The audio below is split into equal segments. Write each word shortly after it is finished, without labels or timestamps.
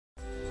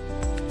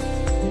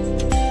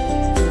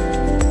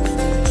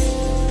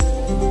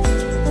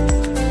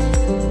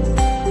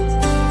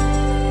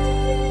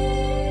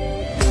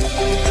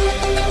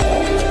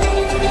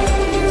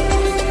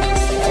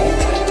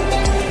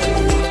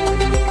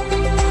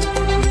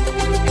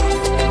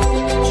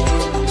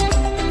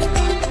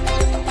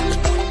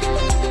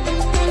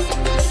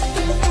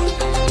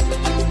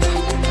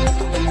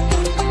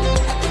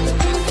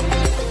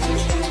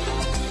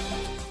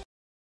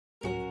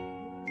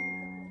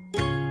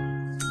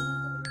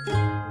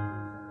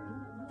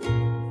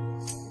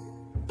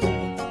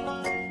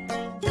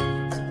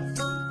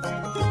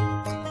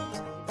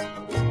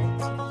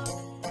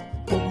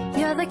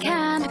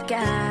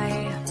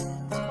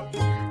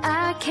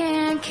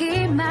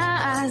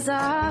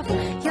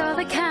off. You're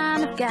the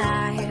kind of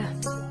guy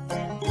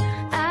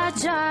I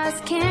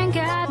just can't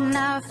get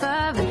enough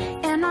of.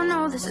 And I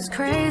know this is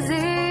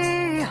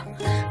crazy,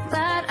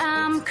 but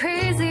I'm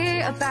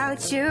crazy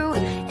about you.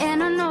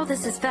 And I know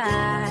this is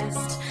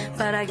fast,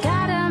 but I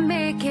gotta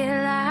make it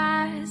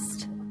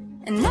last.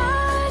 And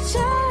I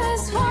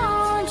just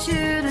want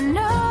you to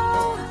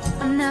know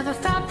I've never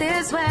felt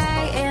this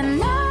way.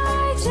 And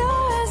I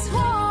just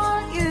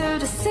want you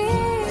to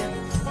see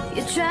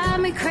you drive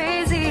me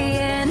crazy.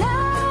 And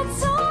I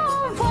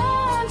don't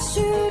want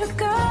you to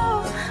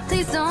go.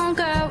 Please don't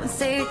go and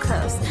stay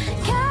close.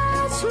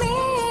 Catch me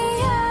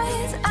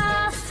as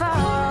I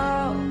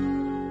fall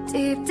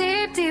deep,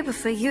 deep, deeper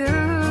for you.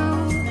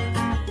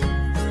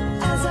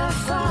 As I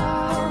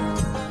fall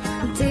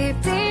deep,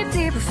 deep,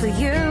 deeper for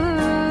you.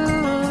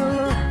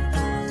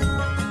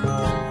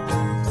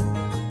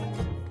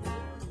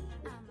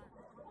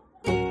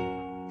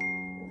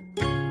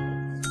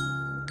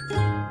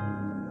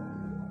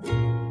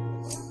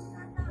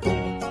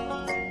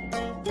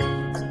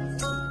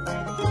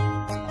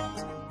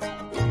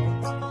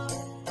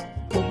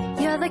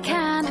 You're the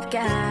kind of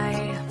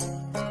guy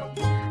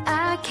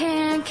I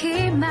can't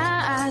keep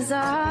my eyes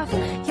off.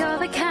 You're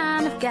the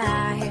kind of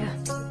guy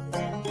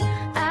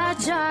I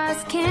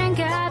just can't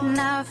get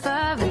enough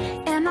of.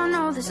 And I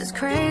know this is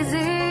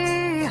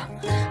crazy,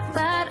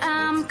 but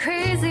I'm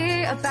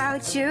crazy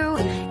about you.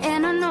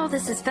 And I know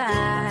this is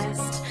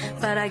fast,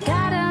 but I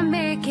gotta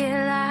make it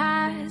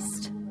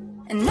last.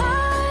 And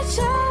I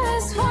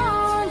just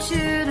want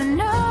you to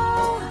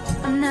know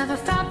I've never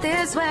felt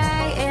this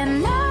way.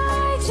 And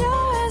I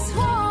just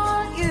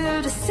want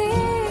you to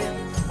see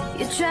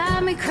you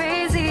drive me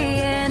crazy.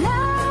 And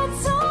I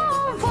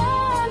don't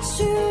want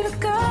you to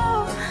go.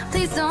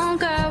 Please don't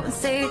go and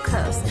stay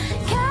close.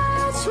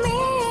 Catch me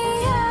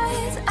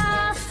as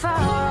I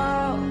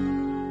fall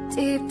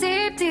deep,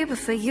 deep, deeper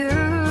for you.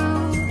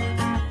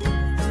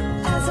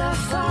 As I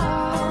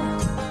fall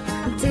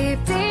deep,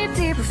 deep,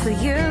 deeper for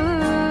you.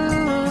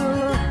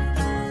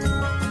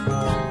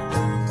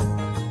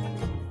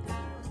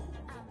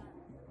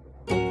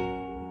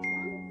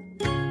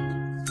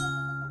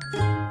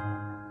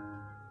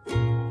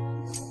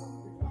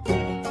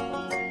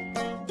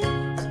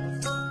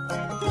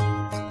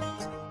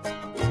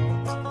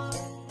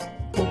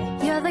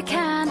 You're the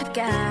kind of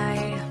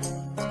guy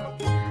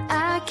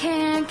I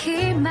can't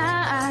keep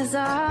my eyes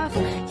off.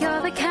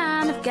 You're the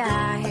kind of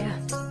guy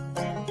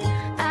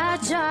I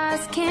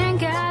just can't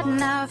get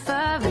enough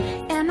of.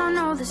 And I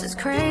know this is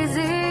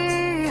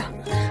crazy,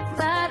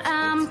 but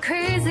I'm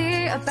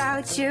crazy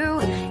about you.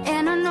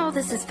 And I know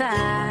this is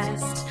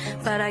fast,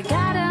 but I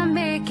gotta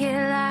make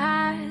it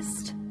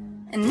last.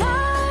 And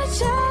I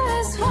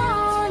just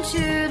want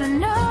you to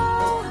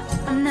know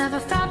I've never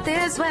felt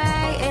this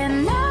way.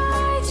 And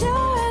I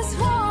just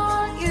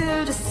want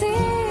you to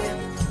see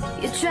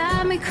you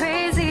drive me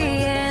crazy.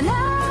 And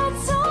I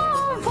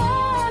don't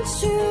want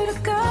you to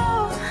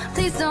go.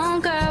 Please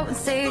don't go and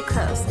stay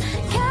close.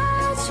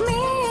 Catch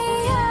me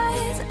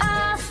as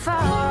I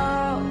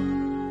fall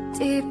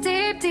deep,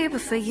 deep, deeper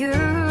for you.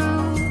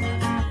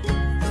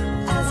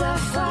 As I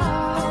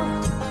fall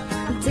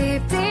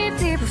deep, deep,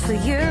 deeper for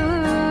you.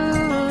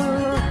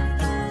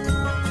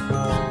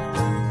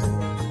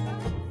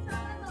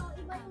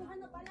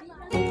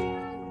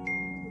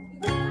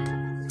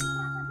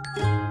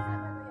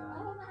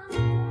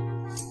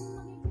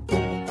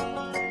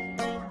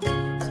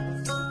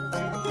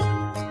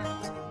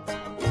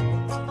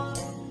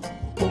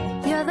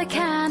 You're the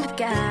kind of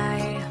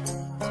guy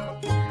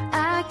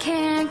I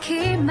can't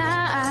keep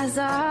my eyes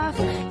off.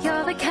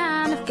 You're the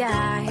kind of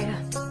guy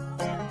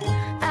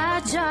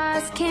I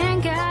just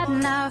can't get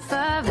enough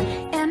of.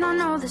 And I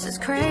know this is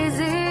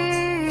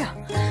crazy,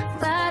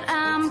 but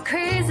I'm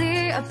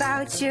crazy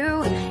about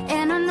you.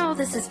 And I know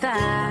this is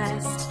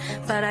fast,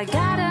 but I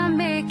gotta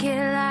make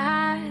it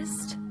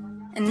last.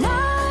 And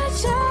I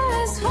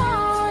just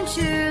want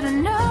you to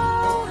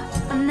know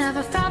I've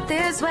never felt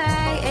this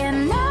way.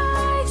 And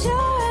I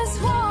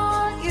just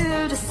want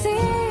you to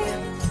see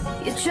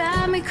you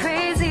drive me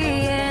crazy.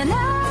 And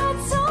I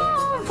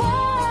don't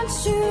want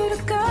you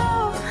to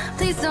go.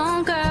 Please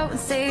don't go and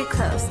stay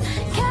close.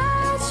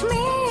 Catch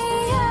me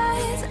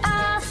as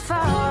I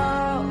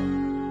fall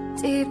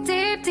deep,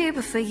 deep,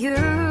 deeper for you.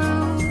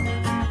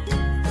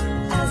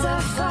 As I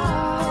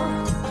fall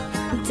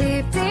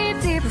deep, deep,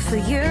 deeper for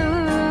you.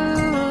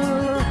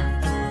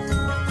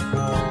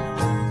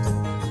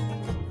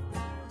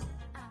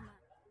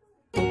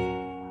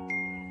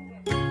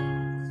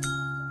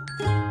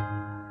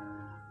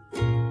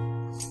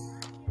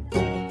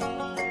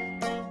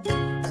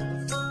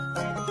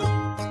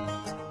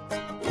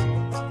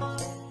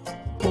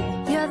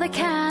 You're the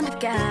kind of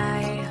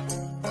guy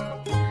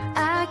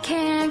I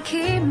can't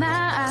keep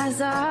my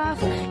eyes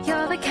off.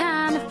 You're the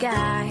kind of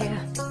guy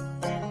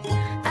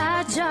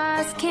I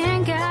just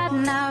can't get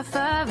enough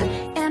of.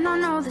 And I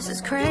know this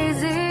is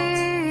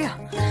crazy,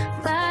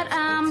 but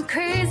I'm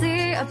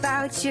crazy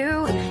about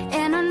you.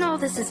 And I know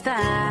this is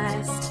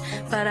fast,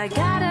 but I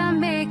gotta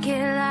make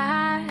it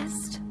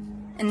last.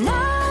 And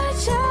I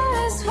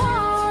just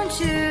want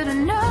you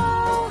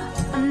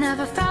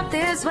never felt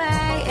this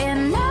way,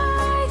 and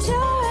I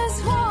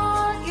just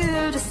want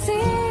you to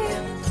see.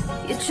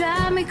 You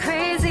drive me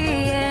crazy,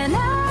 and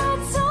I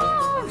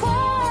don't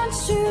want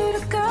you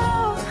to go.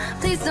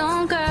 Please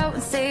don't go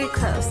and stay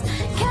close.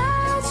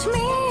 Catch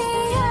me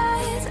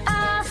as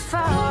I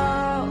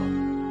fall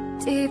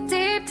deep,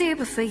 deep,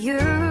 deeper for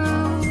you.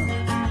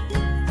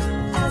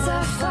 As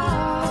I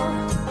fall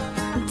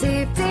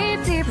deep, deep,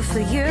 deeper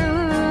for you.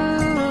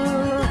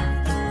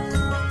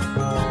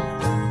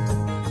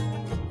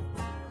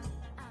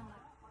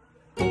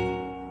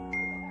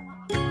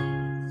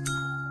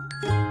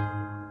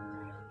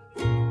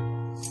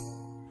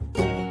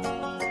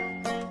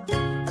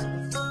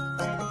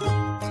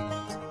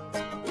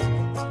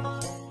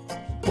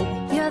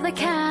 You're the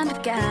kind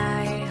of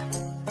guy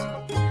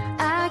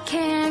I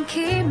can't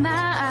keep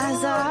my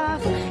eyes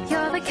off.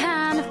 You're the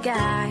kind of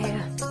guy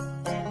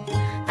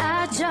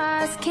I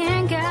just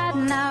can't get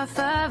enough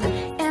of.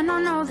 And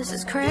I know this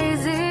is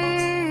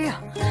crazy,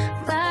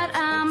 but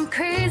I'm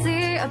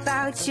crazy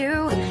about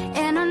you.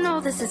 And I know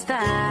this is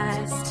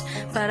fast,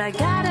 but I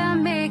gotta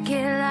make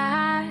it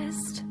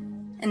last.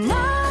 And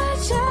I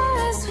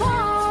just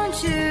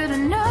want you to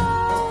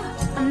know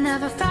I've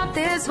never felt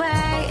this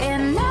way,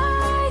 and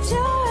I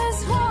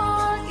just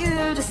want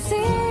you to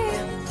see.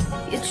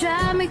 You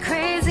drive me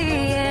crazy,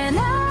 and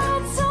I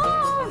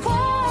don't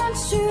want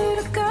you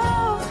to go.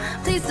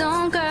 Please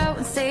don't go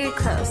and stay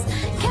close.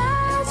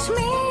 Catch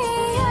me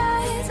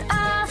as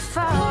I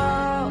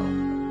fall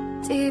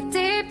deep,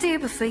 deep,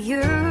 deeper for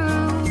you.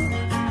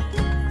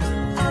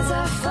 As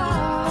I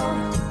fall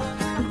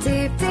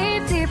deep,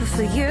 deep, deeper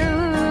for you.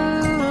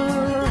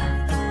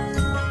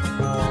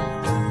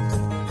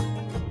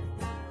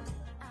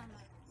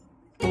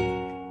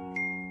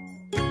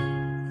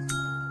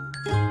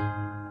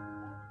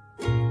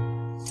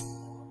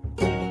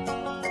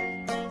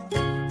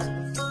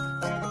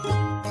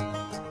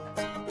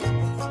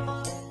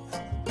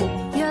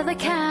 You're the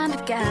kind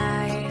of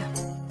guy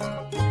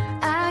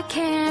I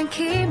can't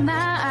keep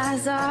my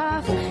eyes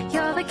off.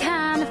 You're the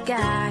kind of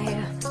guy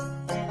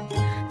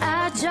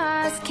I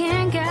just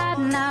can't get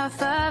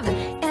enough of.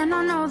 And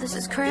I know this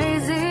is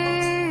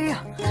crazy,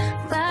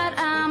 but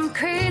I'm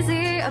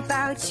crazy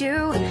about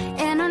you.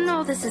 And I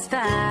know this is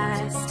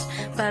fast,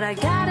 but I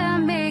gotta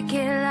make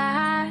it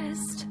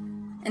last.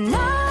 And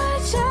I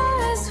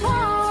just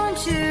want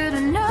you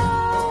to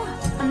know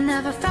I've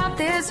never felt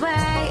this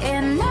way,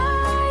 and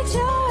I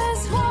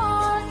just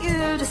want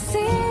you to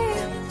see.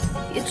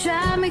 You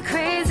drive me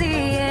crazy,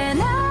 and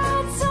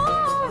I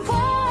don't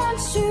want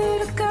you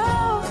to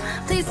go.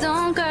 Please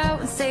don't go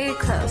and stay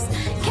close.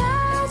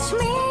 Catch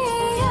me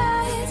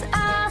as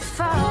I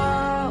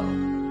fall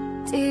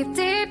deep,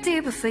 deep,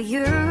 deeper for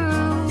you.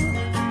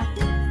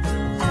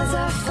 As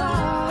I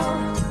fall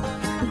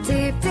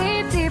deep,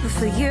 deep, deeper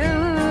for you.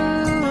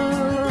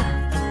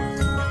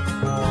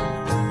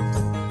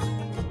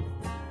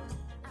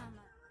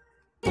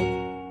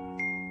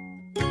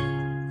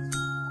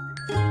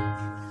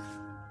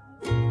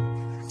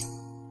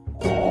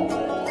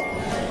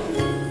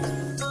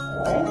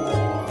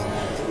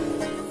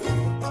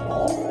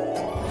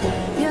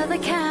 You're the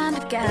kind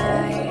of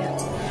guy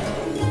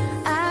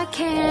I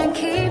can't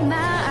keep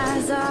my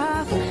eyes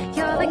off.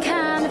 You're the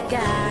kind of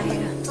guy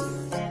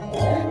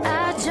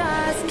I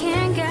just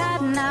can't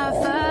get enough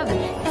of.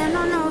 And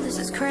I know this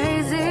is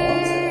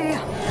crazy,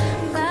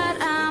 but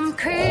I'm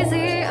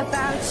crazy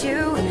about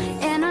you.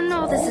 And I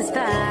know this is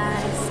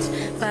fast,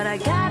 but I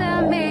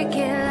gotta make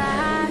it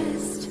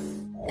last.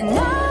 And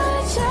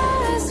I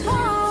just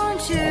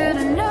want you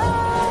to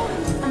know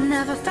I've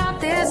never felt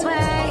this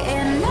way,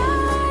 and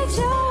I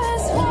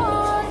just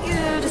want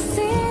you to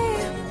see.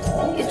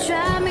 You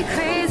drive me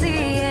crazy,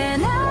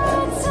 and I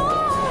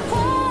don't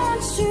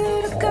want you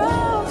to go.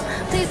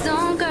 Please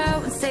don't go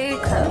and stay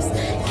close.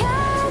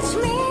 Catch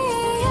me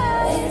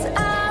as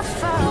I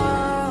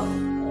fall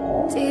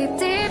deep,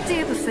 deep,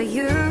 deeper for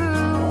you.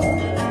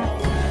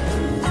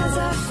 As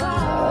I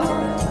fall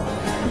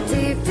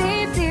deep,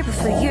 deep, deeper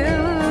for you.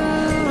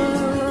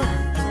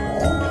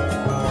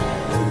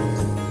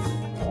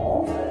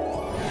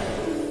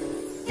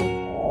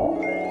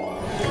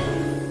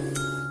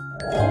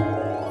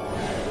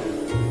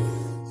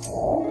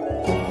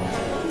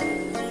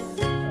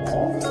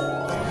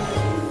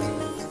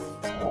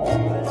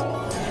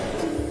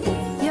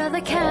 You're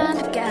the kind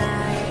of guy